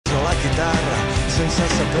chitarra senza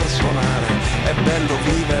saper suonare. È bello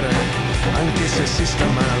vivere anche se si sta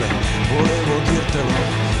male. Volevo dirtelo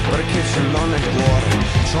perché ce l'ho nel cuore.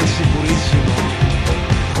 Sono sicurissimo,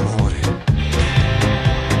 amore.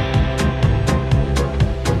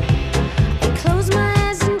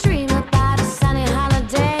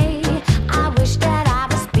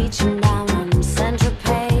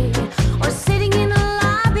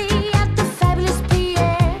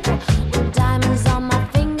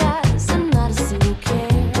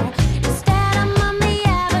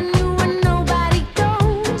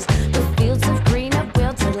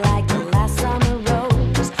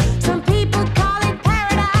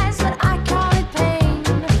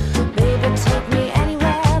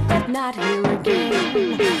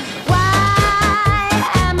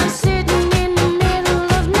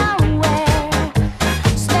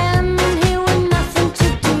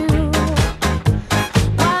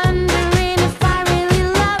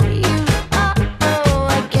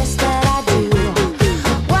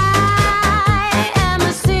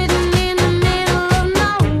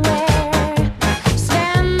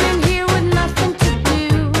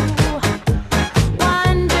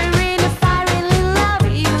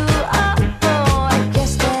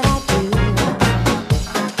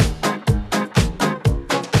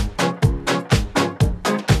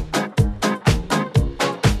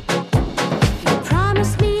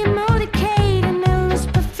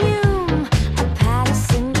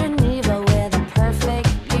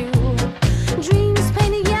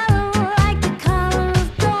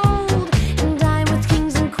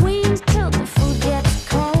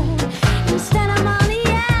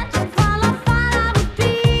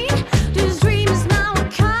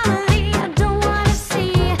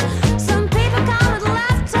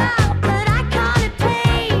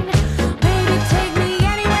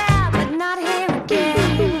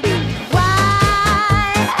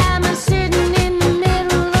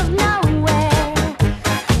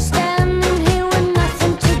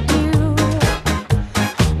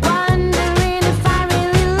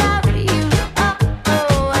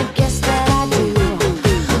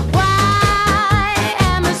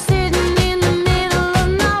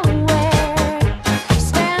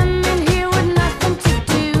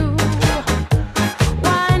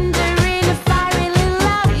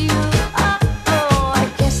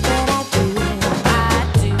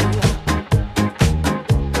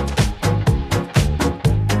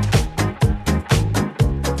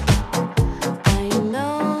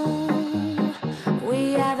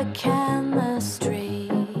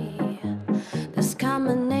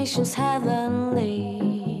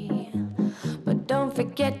 Heavenly, but don't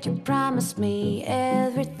forget you promised me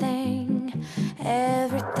everything,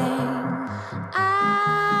 everything.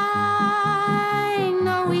 I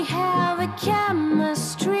know we have a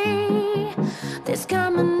chemistry, this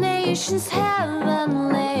combination's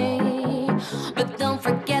heavenly, but don't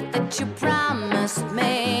forget that you promised